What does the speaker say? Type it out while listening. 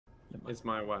is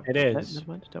my way. It is.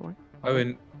 Never mind, don't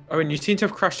worry. Owen, you seem to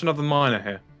have crashed another miner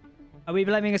here. Are we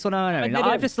blaming us on Owen? Like,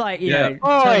 I've just like, you Yeah.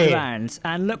 know, turned around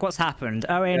and look what's happened.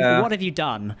 Owen, Yeah. what have you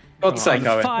done? God's sake,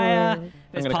 Owen. Fire.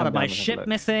 There's gonna part come of my down and have a ship look.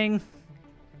 missing.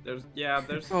 There's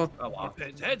a lot.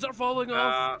 Its heads are falling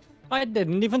off. I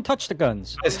didn't even touch the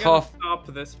guns. It's I'm gonna half. stop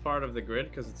this part of the grid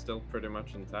because it's still pretty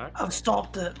much intact. I've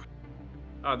stopped it.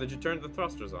 Oh, did you turn the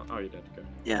thrusters on? Oh, you did. Good.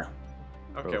 Yeah.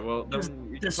 Okay, well then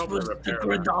we can This probably was the repair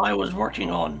grid that. that I was working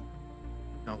on.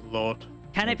 Oh Lord.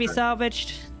 Can it be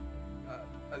salvaged?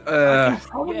 I can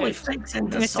probably yes. fix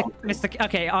into Mr. something.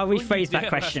 Okay, I'll rephrase that Yeah,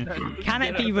 question. that's- Can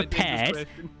it be Yeah, repaired?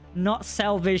 Not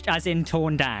salvaged as in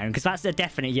torn down, because that's a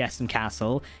definite yes from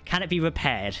Castle. Can it be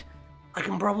repaired? I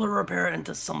can probably repair it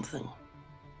into something.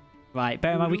 Right,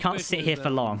 bear in mind we real can't question sit here is, for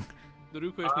long. The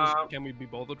real question is, can we be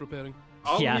bothered repairing?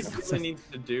 All Yes. we really need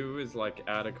to do is like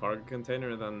add a cargo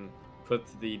container and then put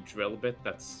the drill bit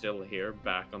that's still here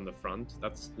back on the front.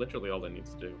 That's literally all it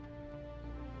needs to do.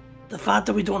 The fact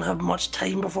that we don't have much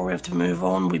time before we have to move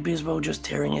on, we'd be as well just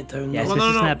tearing it down. Yes, Well, this no,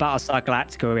 isn't no. a Battlestar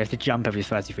Galactica where we have to jump every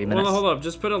 33 minutes. Hold up.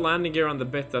 Just put a landing gear on the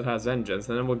bit that has engines,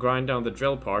 and then we'll grind down the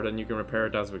drill part, and you can repair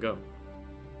it as we go.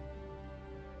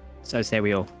 So say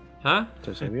we all. Huh?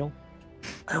 So say we all.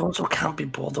 I also can't be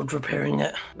bothered repairing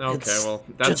it. Okay, It's well,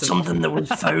 just that's something that was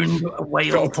found a Got a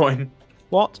while. point.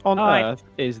 What on Alright. earth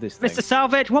is this thing? Mr.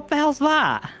 Salvage, what the hell's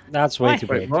that? That's way Why- too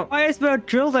Wait, big. what? Why is there a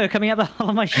drill though coming out the hull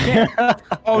of my ship?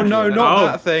 Oh no, not No.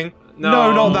 that thing. No,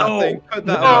 No, not that no. thing. Put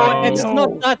that No, away. it's No.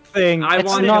 not that thing. I It's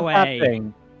want it not away. that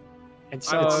thing.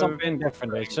 It's I want something it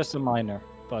different. It's just a minor,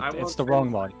 but I it's want the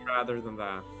wrong one. things rather than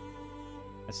that.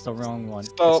 It's the wrong one.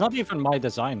 Stop. It's not even my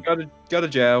design. Go to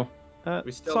jail.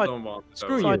 We still side, don't want.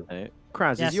 Screw those. you. Side note,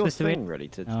 Kraz, Yes, is your Mr. Reed. thing ready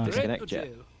to Oh. disconnect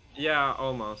yet? Yeah,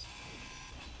 almost.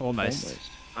 Almost.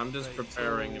 I'm just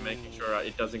preparing and making sure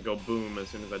it doesn't go boom as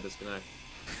soon as I disconnect.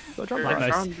 Got a drum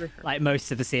Like bar. like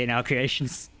most of the CNL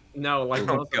creations. No, like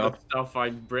Oh, most of God. the stuff I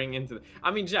bring into the...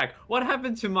 I mean, Jack, what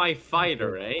happened to my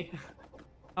fighter, eh?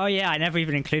 Oh yeah, I never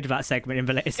even included that segment in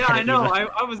the latest Yeah, I edit know. either.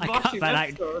 I was I watching cut that out.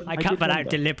 episode, I cut did that out remember.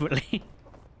 deliberately.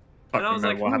 and I was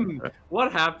like, Fucking hell, what happened?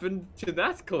 what happened to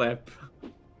that clip?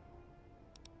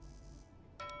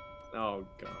 Oh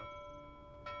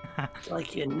god.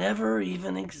 Like you never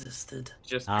even existed.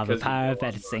 Just Ah, the because you power know of I'm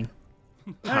editing.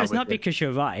 No, How it's is not it? because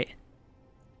you're right.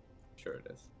 Sure it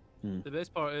is. The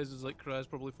best part is like Craz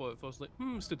probably thought at first, like,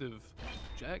 instead of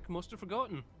Jack must have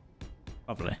forgotten.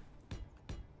 Probably.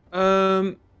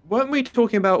 Weren't we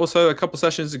talking about also a couple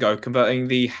sessions ago converting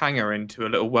the hangar into a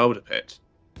little welder pit?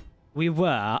 We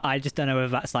were. I just don't know whether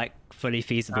that's like fully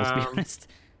feasible to be Um, honest.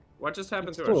 What just happened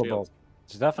It's to our doable. shield?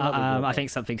 It's definitely doable. I think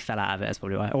something fell out of it. That's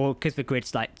probably why. Or because the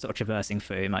grid's like sort of traversing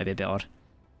through, it might be a bit odd.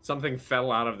 Something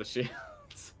fell out of the shield.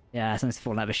 Yeah, something's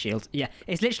fallen out of a shield. Yeah,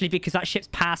 it's literally because that ship's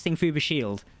passing through the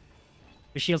shield.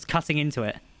 The shield's cutting into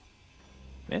it.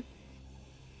 Yeah.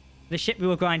 The ship we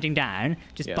were grinding down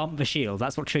just Yeah. bumped the shield.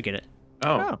 That's what triggered it.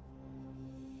 Oh.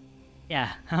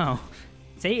 Yeah. Oh.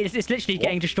 See, it's literally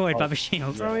getting destroyed by the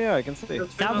shield. Oh yeah, I can see.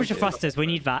 Salvage the thrusters. We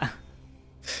need that.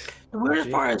 The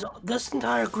weirdest part is this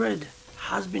entire grid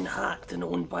has been hacked and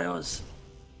owned by us.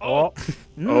 Oh,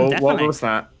 Oh, Definitely. what was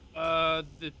that?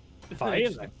 The Fire thing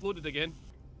just then. loaded again.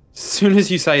 As soon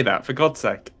as you say that, for God's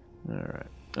sake. All right,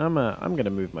 I'm gonna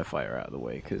move my fire out of the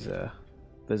way because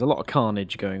there's a lot of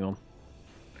carnage going on.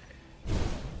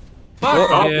 Fuck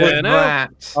What off was with that.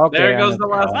 that? okay. There goes I'm the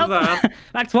last of that.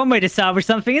 That's one way to salvage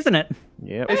something, isn't it?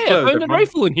 Yep. It's Hey, I closed, found a everyone.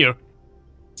 rifle in here.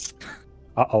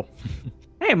 Uh-oh.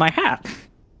 Hey, my hat.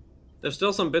 There's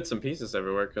still some bits and pieces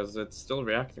everywhere because it's still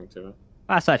reacting to it.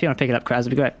 Ah, sorry, if you want to pick it up, Kraz,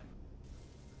 it'd be great.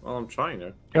 Well, I'm trying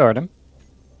to. You heard him.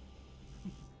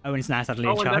 Owen's now suddenly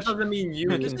Oh, in and that charge. doesn't mean you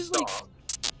This can is like- stop.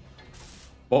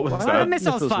 What was Oh, that?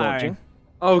 missiles Missiles firing. launching.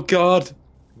 Oh God.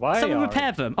 Why Someone are-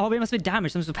 repair them. Oh, we must have been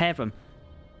damaged. Someone's repair them.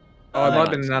 Oh, it might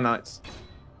have been nanites.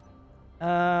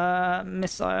 Looks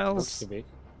Missiles. to be.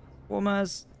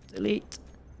 Swarmers. Delete.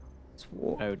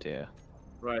 Oh dear.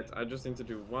 Right, I just need to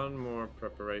do one more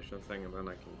preparation thing and then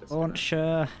I can disconnect.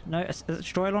 Launcher. No, is it a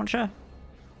destroyer launcher?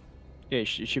 Yeah, it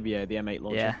should be the M8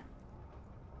 launcher. Yeah.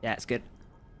 Yeah, it's good.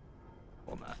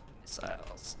 Swarmer.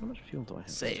 Missiles. How much fuel do I have?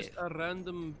 Save. Just a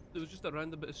random. There was just a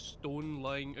random bit of stone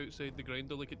lying outside the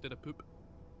grinder, like it did a poop.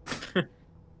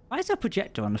 Why is there a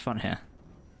projector on the front here?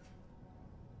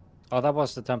 Oh, that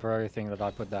was the temporary thing that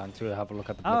I put down to have a look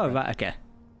at the Oh, blueprint. right, okay.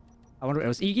 I wonder what it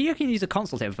was. You can use a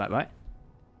console table for that, right?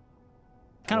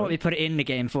 Kind of what we put it in the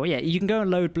game for. Yeah, you can go and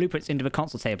load blueprints into the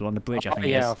console table on the bridge, I Oh, think it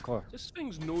yeah, is. of course. This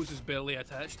thing's nose is barely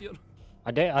attached here.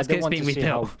 I That's 'cause did it's want being to see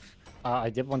how. rebuilt. I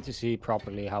did want to see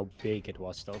properly how big it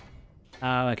was, though.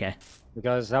 Oh, okay.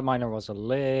 Because that miner was a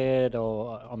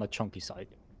little on the chunky side.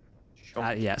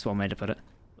 Yeah, that's one way to put it.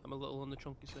 I'm a little on the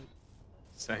chunky side.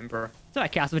 Same, bro. So I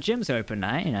guess the gym's open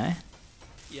now, you know.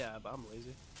 Yeah, but I'm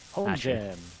lazy. Home Actually.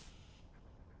 gym.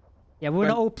 Yeah, we're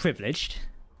not all privileged.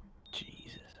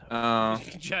 Jesus.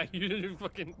 Jack, you didn't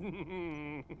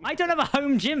fucking. I don't have a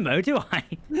home gym, though, do I?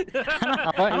 and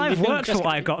I've you can worked for just-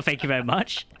 what I've got, thank you very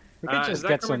much. We could Is just that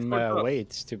get coming some towards us?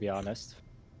 weights, to be honest.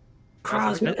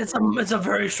 Kraz, it's a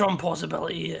very strong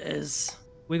possibility. It is.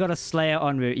 We got a Slayer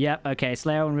en route. Yep, okay,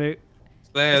 Slayer en route.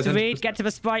 There's Mr. Reed, get to the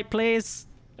sprite, please.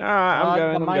 Alright, I'm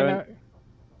going, I'm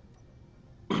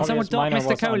going. Someone dock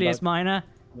Mr. Collier's miner.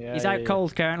 Yeah, He's out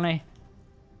cold currently.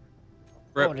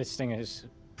 Oh, this thing is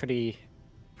pretty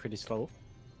slow,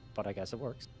 but I guess it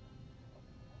works.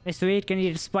 Mr. Reed, can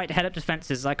you sprite head up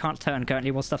defenses? I can't turn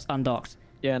currently while stuff's undocked.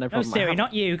 Yeah, no No, problem. Siri,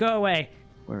 not you. Go away.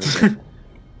 Where is it?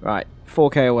 Right,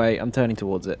 4K away. I'm turning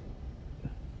towards it.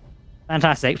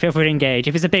 Fantastic. Feel free to engage.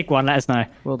 If it's a big one, let us know.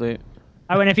 Will do.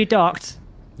 Oh, and if you docked,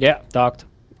 Yeah, docked.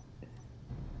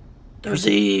 There's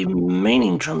a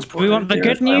mining transport. do we want the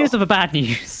good news or the bad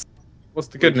news? What's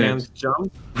the good We news? can't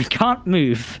jump. We can't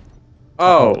move.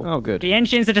 Oh. Oh, good. The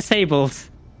engines are disabled.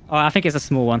 Oh, I think it's a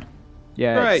small one.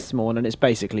 Yeah, Right. it's small and it's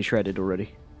basically shredded already.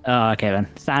 Oh, okay then.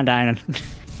 Stand down and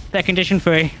they're condition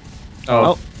free.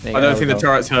 Oh. there you I go. don't think the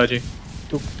turrets heard you.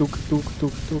 Tuk, tuk, tuk,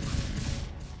 tuk, tuk.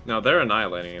 No, they're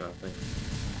annihilating it, I think.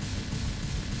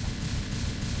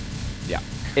 Yeah,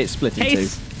 it's split in two.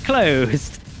 Case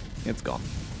closed. It's gone.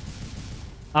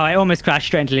 Oh, I almost crashed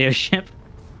straight into Leo's ship.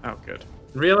 Oh, good.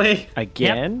 Really?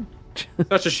 Again?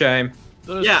 Such a shame.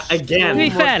 There's Yeah, again. To be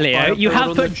so much fair, Leo, you firepower have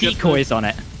on put that ship, decoys on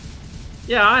it.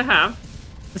 Yeah, I have.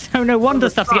 So no wonder the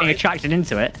stuff's getting side. attracted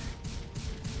into it.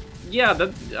 Yeah,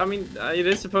 that. I mean, it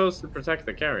is supposed to protect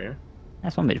the carrier.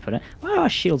 That's one way to put it. Why are our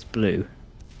shields blue?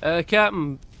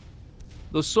 Captain,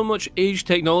 there's so much age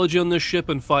technology on this ship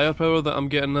and firepower that I'm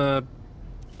getting a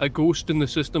ghost in the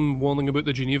system warning about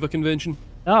the Geneva Convention.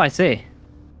 Oh, I see.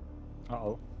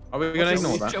 Uh-oh. Are we going to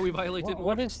ignore that? Shall we violate it?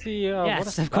 What is the Yes, what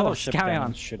is the of course, battleship carry cannon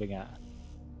on. shooting at?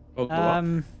 Oh,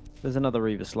 what? There's another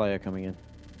Reaver Slayer coming in.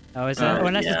 Oh, is there? Oh,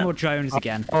 unless yeah. it's more drones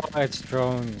again. Oh, it's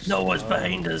drones. No, what's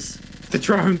behind us? The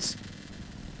drones.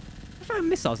 Throwing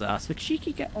missiles at us. Would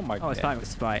Cheeky get? Oh my Oh, it's God. fine with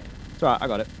Sprite. It's alright, I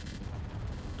got it.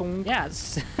 Yeah,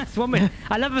 it's one way.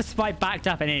 I love if Sprite backed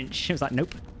up an inch. It was like,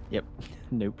 nope. Yep.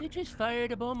 Nope. They just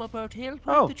fired a bomb up our tailpipe.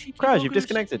 Oh, the cheeky Craz, you've buggers.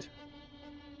 disconnected.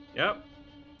 Yep.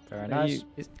 Very Are nice.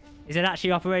 you- Is it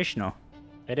actually operational?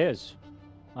 It is.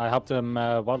 I helped them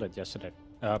weld it yesterday.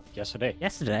 Yesterday.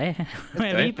 Yesterday?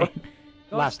 Where have you been?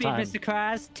 Last Godspeed, time. Mr.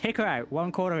 Kraz. Take her out.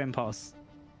 1/4 impulse.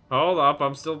 Hold up,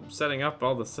 I'm still setting up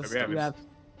all the systems. You have...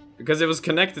 Because it was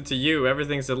connected to you,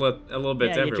 everything's a little bit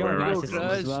Yeah, you're everywhere, joining right? us. Go, systems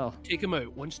as Craz, well. take him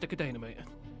out. One stick of dynamite.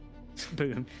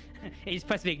 Boom. You just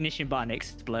press the ignition button, it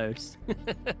explodes.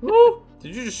 Woo!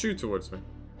 Did you just shoot towards me?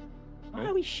 Why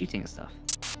are we shooting at stuff?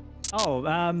 Oh,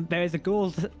 there is a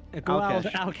Gould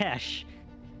Alkesh. Alkesh.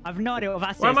 I've no idea what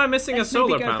that Why is. am I missing Let's a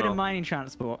solar maybe go for the panel? mining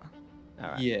transport.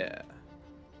 Alright. Yeah.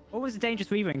 What was the dangerous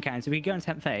Reaver encounter? We go on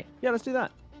Tempt Fate. Yeah, let's do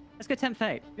that. Let's go Tempt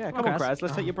Fate. Yeah, come on, Kraz.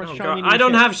 Let's take your brush Oh, shiny God. new I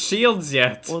don't ship. have shields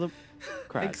yet. Or the...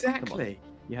 Kraz, come on. Exactly.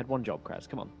 You had one job, Kraz.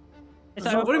 Come on. It's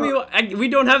What do you mean? We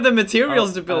don't have the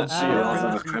materials to build We shields.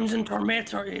 have a Crimson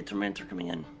Tormentor coming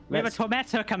in. We have a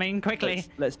Tormentor coming, quickly.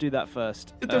 Let's do that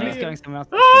first. He's going somewhere else.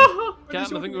 Ah!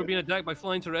 Captain, I think we're being attacked by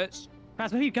flying turrets.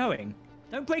 Kraz, where are you going?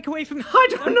 Don't break away from. I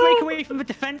don't Don't know. break away from the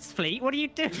defense fleet. What are you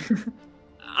doing?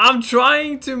 I'm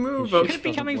trying to move. Could Okay. be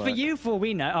doesn't coming for work. you for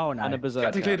we know. Oh no. And a berserker.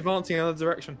 Technically advancing in another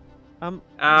direction.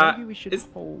 Maybe we should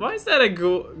hold... Why is that a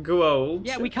Guo?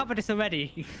 Yeah, we covered this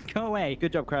already. Go away.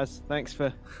 Good job, Kraz. Thanks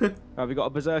for... Right, we've got a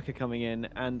berserker coming in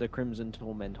and a crimson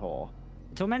tormentor.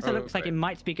 Tormentor looks like okay. it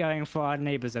might be going for our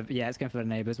neighbours. Yeah, it's going for the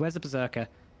neighbours. Where's the berserker?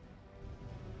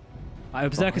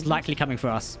 Berserker's likely coming for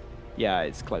us. Yeah,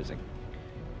 it's closing.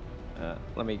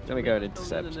 Let me go and And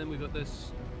intercept. then we got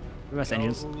this. Reverse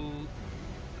engines.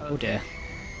 Oh dear.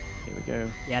 Here we go.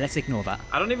 Yeah, let's ignore that.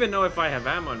 I don't even know if I have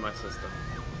ammo in my system.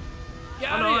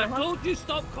 Gary, no, I told you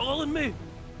stop calling me.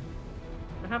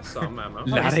 I have some ammo. Oh,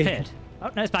 it's Laddie. disappeared. Oh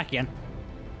no, it's back again.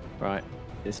 Right.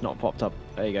 It's not popped up.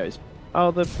 There you go.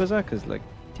 Oh, the berserker's like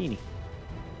teeny.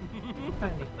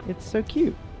 It's so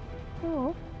cute.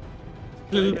 Oh.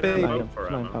 Little Yeah, baby. ammo for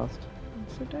Flying ammo. past.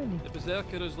 It's so tiny. The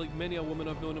Berserker is like many a woman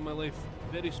I've known in my life.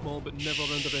 Very small, but never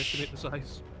underestimate the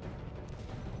size.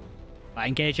 Right,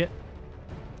 engage it.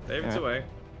 David's Alright. away.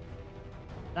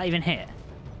 Not even hit.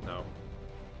 No.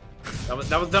 That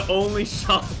was the only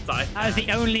shot I That was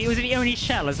the only. Was it the only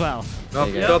shell as well? Oh,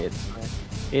 There you God. go.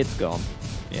 It's gone.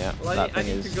 Yeah, Well, that I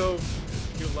thing need is... to go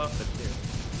fuel up it here.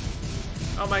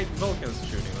 Oh, my Vulcan's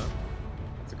shooting though.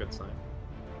 That's a good sign.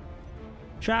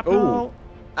 Shrapnel!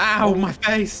 Ow, my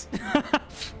face!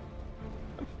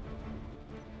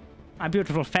 My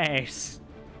beautiful face.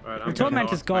 Right, The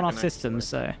Tormentor's gone off system,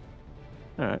 so...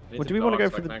 Alright. Well, do we want to go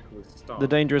for the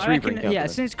dangerous I reckon, rebring? yeah,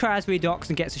 as soon as Craz redocks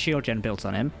and gets a shield gen built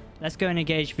on him, let's go and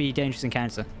engage the dangerous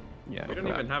encounter. Yeah. We don't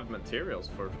even have materials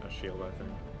for a shield, I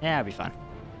think. Yeah, it'll be fine.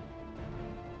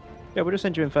 Yeah, we'll just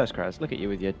send you in first, Craz. Look at you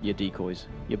with your decoys.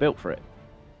 You're built for it.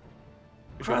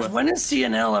 Craz, when has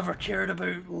CNL ever cared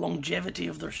about longevity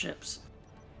of their ships?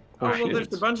 Oh, well, shit.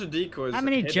 there's a bunch of decoys. How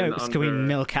many hidden jokes can we under-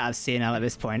 milk out of CNL at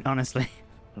this point, honestly?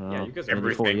 Yeah, you guys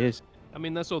every everything. 4 years. I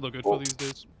mean, that's all they're good for these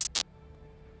days.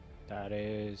 That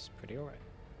is pretty alright.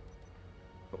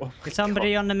 Oh Did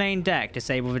somebody on the main deck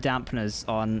disable the dampeners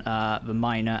on the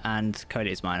miner and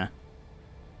Cody's miner?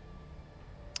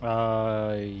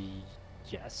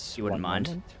 Yes. You wouldn't one mind.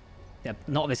 moment. Yeah,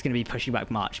 not that it's going to be pushing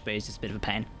back much, but it's just a bit of a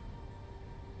pain.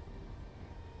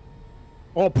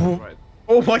 Oh, boom. Right.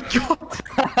 Oh my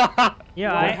god!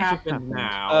 Yeah, What right. happened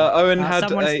now? Owen had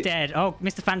Someone's a dead. Oh,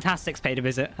 Mr. Fantastic's paid a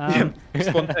visit.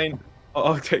 spontaneous.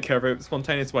 I'll take care of it.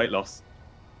 Spontaneous weight loss.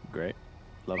 Great.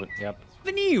 Love it. Yep.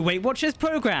 The new Weight Watchers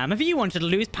program. Have you wanted to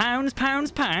lose pounds?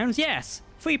 Yes.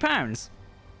 £3.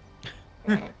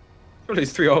 Surely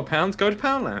it's £3 Go to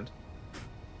Poundland.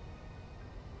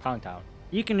 Pound Town.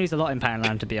 You can lose a lot in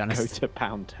Poundland, to be Go honest. to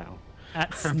Pound Town.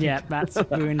 That's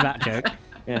ruined that joke.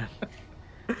 Yeah.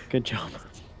 Good job.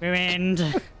 Ruined.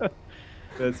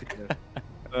 That's okay.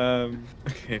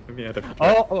 Okay, let me add a.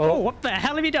 Oh, what the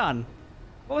hell have you done?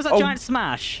 What was that Oh. giant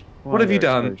smash? What have you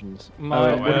done? Explosions?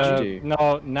 My, what did you do?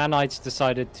 No, nanites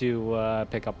decided to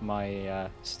pick up my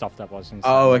stuff that was inside.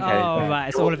 Oh, okay. Oh,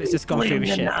 right. So all of it's just gone through the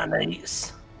ship.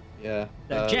 Nanites. Yeah.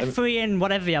 Jeffrey and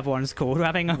whatever the other one's called are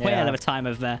having a whale of a time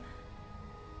over there.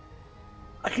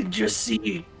 I can just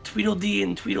see Tweedledee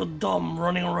and Tweedledum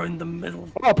running around the middle.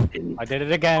 I did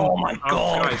it again. Oh my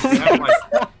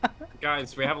god.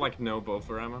 Guys, we have like no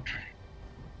buffer ammo.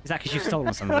 Is that because you've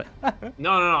stolen some of it?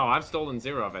 No, I've stolen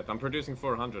 0 of it. I'm producing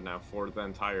 400 now for the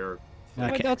entire.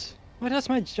 Okay. Why does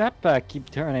my jetpack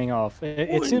keep turning off?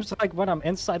 It seems like when I'm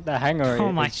inside the hangar,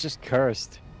 Oh my- it's just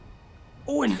cursed.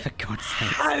 Owen, For God's sake.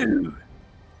 how?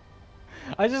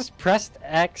 I just pressed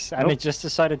X and Nope. it just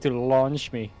decided to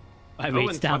launch me. I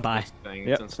mean, stand by.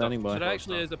 Yep, standing by. There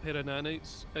actually is a pair of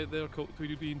nanites out there called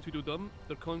Tweedledee and Tweedledum.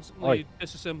 They're constantly Oi.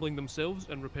 disassembling themselves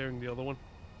and repairing the other one.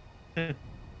 I'm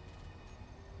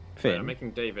Finn,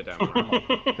 making David ammo.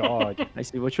 Oh God. I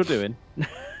see what you're doing.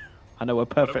 I know we're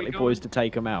perfectly poised to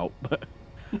take them out, but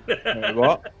Wait,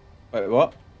 what? Wait,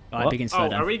 what? Right, What? begin slow Oh,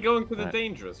 down. are we going to the Right.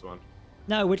 dangerous one?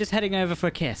 No, we're just heading over for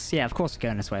a kiss. Yeah, of course we're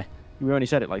going this way. we only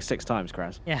said it like 6 times,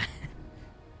 Craz. Yeah.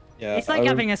 Yeah. It's like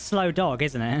having a slow dog,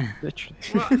 isn't it? Literally.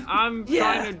 Well, I'm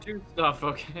Yeah. trying to do stuff,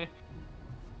 okay?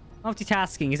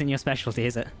 Multitasking isn't your specialty,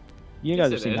 is it? You guys Yes,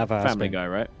 have it seen is. Never has Family been. Guy,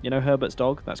 right? You know Herbert's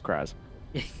dog? That's Craz.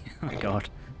 Oh, God.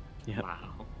 Yeah. Wow.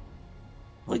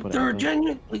 Like, put it there are on.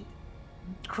 genuinely...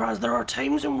 Craz, there are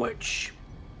times in which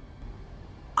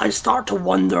I start to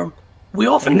wonder... We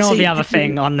often Ignore say the other people-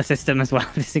 thing on the system as well.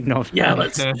 Just ignore that. Yeah,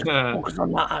 let's focus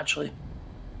on that, actually.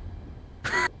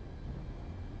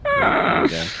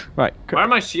 Yeah. Right. Why are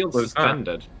my shields What's that?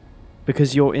 suspended?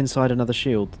 Because you're inside another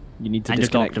shield. You need to And you're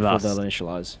disconnect docked before with us. they'll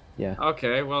initialize. Yeah.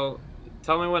 Okay, well,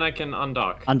 tell me when I can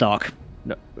undock. Undock.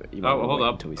 No, you Oh, might hold wait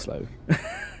up. until we slow.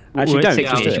 We're Actually, at don't. 60, Yeah,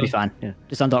 Just it do should it. be fine. Yeah.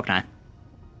 Just undock now.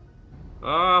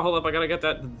 Oh, hold up, I gotta get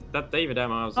that David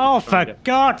ammo. I was Oh, trying to for get.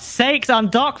 God's sakes,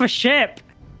 undock the ship!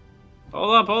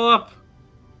 Hold up.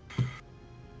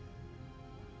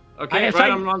 Okay, If right,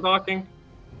 I- I'm undocking.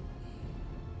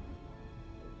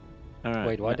 All right.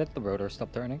 Wait, why did the rotor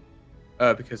stop turning?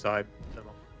 Because I.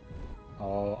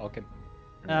 Oh, okay.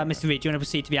 Mr. Reed, do you want to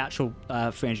proceed to the actual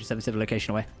 377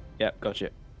 location away? Yep, gotcha.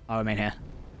 I'll remain here.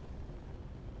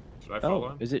 Should I follow Oh,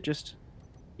 him? is it just?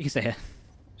 You can stay here.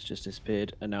 It's just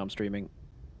disappeared, and now I'm streaming.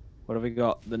 What have we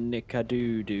got? The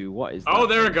Nickadoo. What is that? Oh,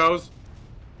 there it goes.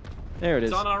 There it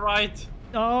is. It's on our right.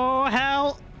 Oh,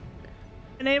 hell!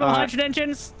 Enable Alright. hydrogen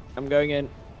engines! I'm going in.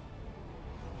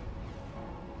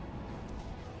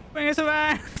 Bring us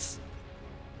around!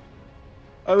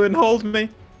 Owen, hold me.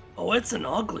 Oh, it's an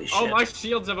ugly ship. Oh, my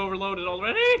shields have overloaded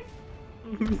already.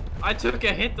 I took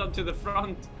a hit onto the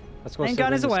front. Let's go Main sit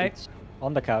gun in is the away. seats.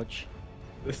 On the couch.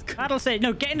 Battle stage.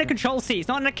 No, get in the control seats,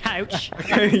 not on the couch.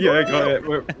 Yeah, got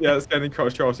it. Yeah, it's getting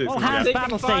control seats. All Yeah. hands Taking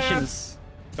battle fire. stations.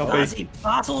 Copy. That's a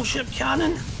battleship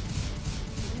cannon.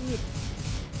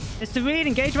 Mr. Reed,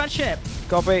 engage that ship.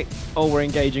 Copy. Oh, we're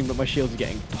engaging, but my shields are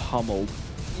getting pummeled.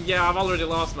 Yeah, I've already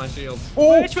lost my shield.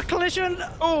 Wait for collision!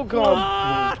 Oh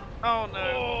god! Oh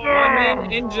no! My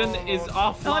main engine is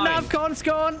offline. Oh, navcon's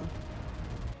gone!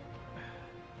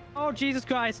 Oh, Jesus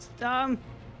Christ.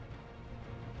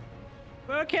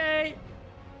 Okay.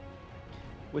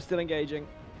 We're still engaging.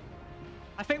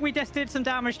 I think we just did some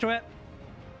damage to it.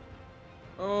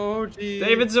 Oh, geez.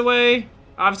 David's away.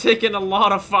 I've taken a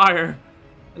lot of fire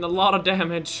and a lot of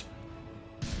damage.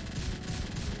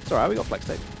 It's alright, we got flex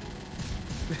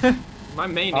tape. My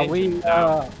main Are engine. we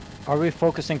are we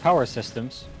focusing power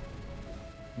systems?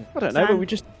 I don't know, but we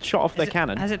just shot off their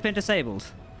cannon. Has it been disabled?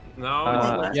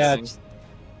 No. Yeah,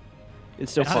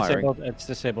 It's still it's firing. disabled. It's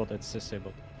disabled. It's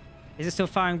disabled. Is it still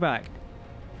firing back?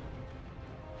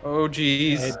 Oh,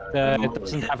 jeez. It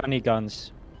doesn't have any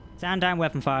guns. Stand down,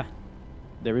 weapon fire.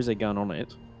 There is a gun on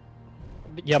it.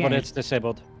 Yeah, but Okay. it's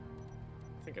disabled.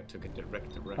 I think I took a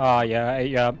direct direction. Oh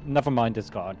yeah. Never mind. It's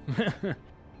gone.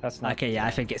 That's not. Okay, yeah,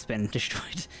 I think it's been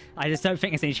destroyed. I just don't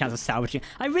think there's any chance of salvaging.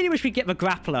 I really wish we'd get the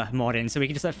grappler mod in so we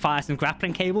could just like, fire some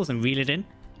grappling cables and reel it in.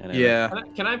 Yeah.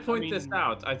 Can I point this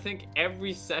out? I think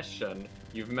every session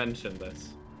you've mentioned this.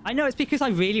 I know, it's because I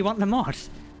really want the mod.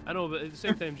 I know, but at the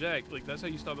same time, Jack, like that's how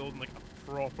you start building like a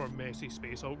proper messy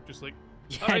space Hulk. Just like,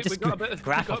 Yeah, alright, we just got a bit,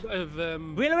 grapple. we got a bit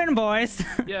of Reel her in, boys.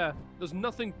 yeah. There's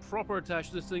nothing proper attached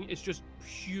to this thing. It's just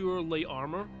pure light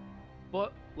armor.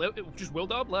 But just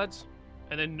weld it up, lads,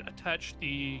 and then attach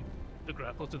the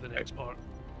grappler to the next part.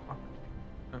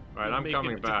 Right, I'm Make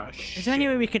coming it back. Is there any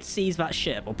way we could seize that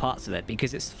ship or parts of it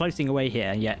because it's floating away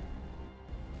here? Yet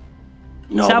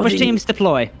No, salvage teams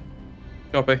deploy.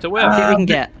 Copy. So See what we can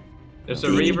get. There's a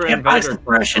The Reaver jetpack Invader.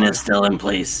 suppression is still in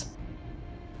place.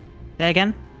 There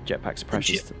again. Jetpack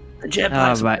suppression. The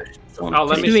jetpack Oh, right. suppression is still in Oh,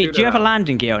 let place. me Louis, shoot do you it have a out.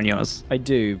 landing gear on yours? I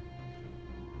do.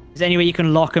 Is there any way you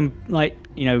can lock and like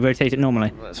rotate it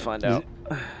normally? Let's find out.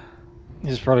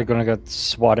 He's probably gonna get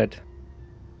swatted.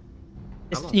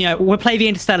 We'll play the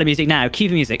Interstellar music now. Cue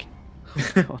the music.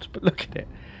 God, but look at it.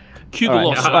 cue the Alright,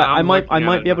 loss. Yeah. I I'm might looking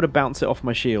at be it able to bounce it off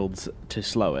my shields to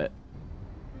slow it.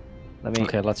 Let me.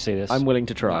 Okay, let's see this. I'm willing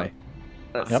to try.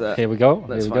 Let's, Yep. Here we go.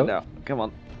 let's Here we find go. out. Come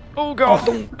on. Oh god!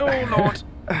 Oh lord!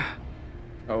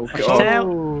 Oh, Watch your God. tail.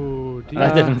 Oh, dear.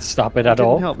 That didn't stop it at Didn't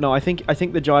all. help. No, I think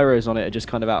the gyros on it are just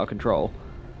kind of out of control.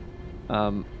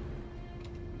 Oh,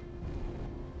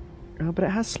 but it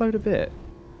has slowed a bit.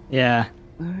 Yeah.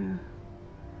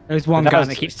 There's one That gun was-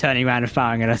 that keeps turning around and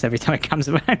firing at us every time it comes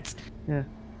around. Yeah.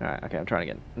 All right. Okay. I'm trying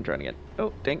again.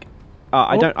 Oh, dink.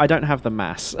 I don't have the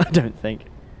mass. I don't think.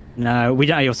 No, we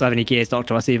don't also have any gears docked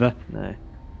to us either. No.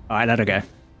 Alright, let her go.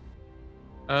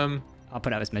 Oh, I'll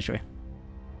put out this misery.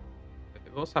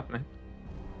 What's happening?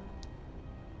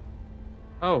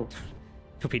 Oh,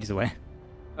 Torpedoes away.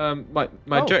 my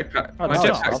Oh. jetpack. Oh, My no,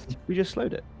 jetpack. stop. We just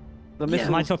slowed it. The Yeah,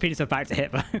 missile. My torpedoes are back to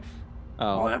hit though.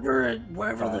 Oh. Whatever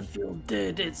the field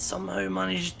did, it somehow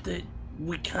managed that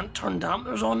we can't turn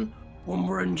dampers on when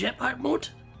we're in jetpack mode.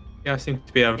 Yeah, I seem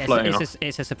to be able to Yes, floating off.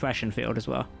 it's a suppression field as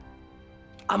well.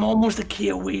 I'm almost a key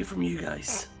away from you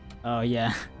guys. Oh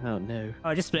yeah. Oh no.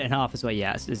 Oh, just split in half as well.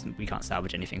 Yeah, we can't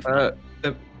salvage anything from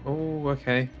that. Oh,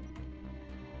 okay.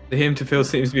 The him to field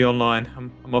seems to be online.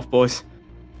 I'm off, boys.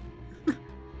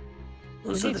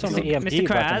 Those We are need the something field- EMP Mr.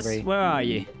 Kraz, weaponry. where are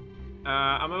you?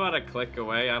 I'm about a click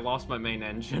away. I lost my main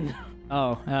engine.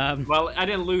 Oh, Well, I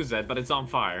didn't lose it, but it's on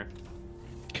fire.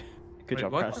 Good Wait,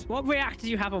 job, what? Chris. what reactor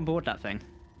do you have on board that thing?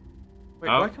 Wait,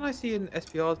 Oh. why can I see an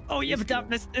SPR? Oh yeah, but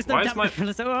there's no Why is my-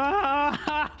 damage.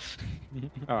 Ah!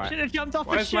 All right. Should have jumped off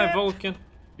Why the is my ship. Vulcan?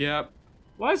 Yeah.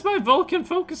 Why is my Vulcan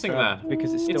focusing that?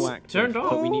 Because it's still It's active. turned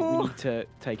But we need off. to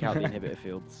take out the inhibitor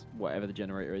fields, whatever the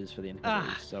generator is for the inhibitors.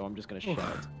 Ah. So I'm just gonna shout.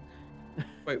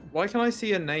 Wait, why can I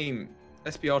see a name?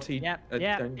 SBRT.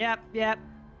 Yep.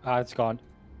 It's gone.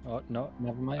 Oh no,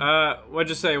 never mind. What'd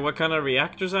you say? What kind of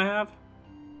reactors I have?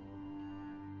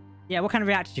 Yeah, what kind of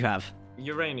reactor do you have?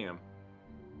 Uranium.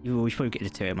 We should probably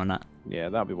get deuterium on that. Yeah,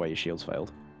 that'll be why your shields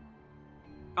failed.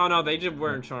 Oh no, they just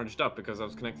weren't charged up because I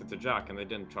was connected to Jack, and they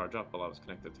didn't charge up while I was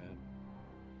connected to him.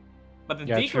 But the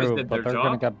Yeah, decoys true, did but their they're job.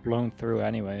 gonna get blown through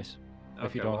anyways.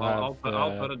 if you Okay, don't well, have,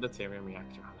 I'll put a deuterium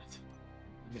reactor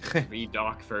on it.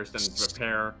 Redock first and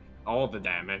repair all the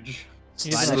damage.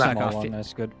 Even a Slide it back small off one, it.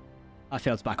 that's good. Our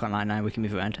field's back online now. We can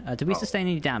move around. Did we Oh. sustain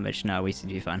any damage? No, we seem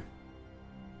to be fine.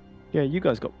 Yeah, you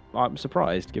guys got. I'm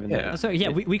surprised, given Yeah. that. So yeah,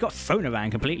 we got thrown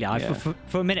around completely. I Yeah.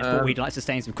 for a minute thought Um, we'd like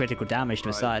sustain some critical damage to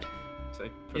the right. side. So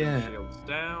put Yeah. the shields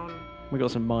down. We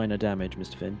got some minor damage,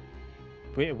 Mr. Finn.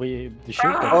 The shoot.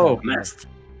 Oh. missed.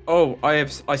 Oh, I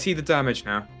see the damage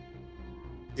now.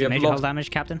 Is it major hull damage,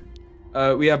 Captain?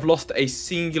 We have lost a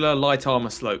singular light armor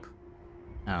slope.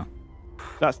 Oh.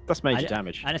 That's major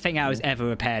damage. I don't think I was ever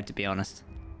repaired, to be honest.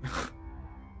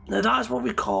 Now that's what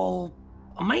we call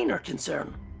a minor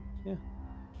concern.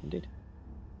 Indeed.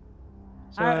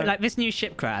 So, Like this new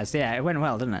ship, Craz. Yeah, it went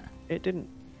well, didn't it? it didn't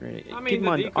really. I mean, keep in the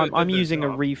mind, decoy I'm did their using a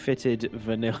job. refitted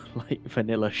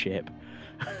vanilla ship.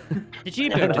 Did you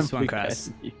I build don't this one, think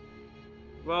Craz? any-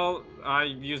 Well, I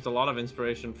used a lot of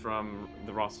inspiration from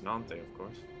the Rocinante, of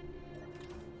course.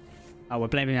 Oh, we're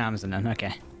blaming Amazon then.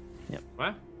 Okay.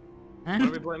 What? Huh? What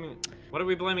are we blaming? What are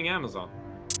we blaming Amazon?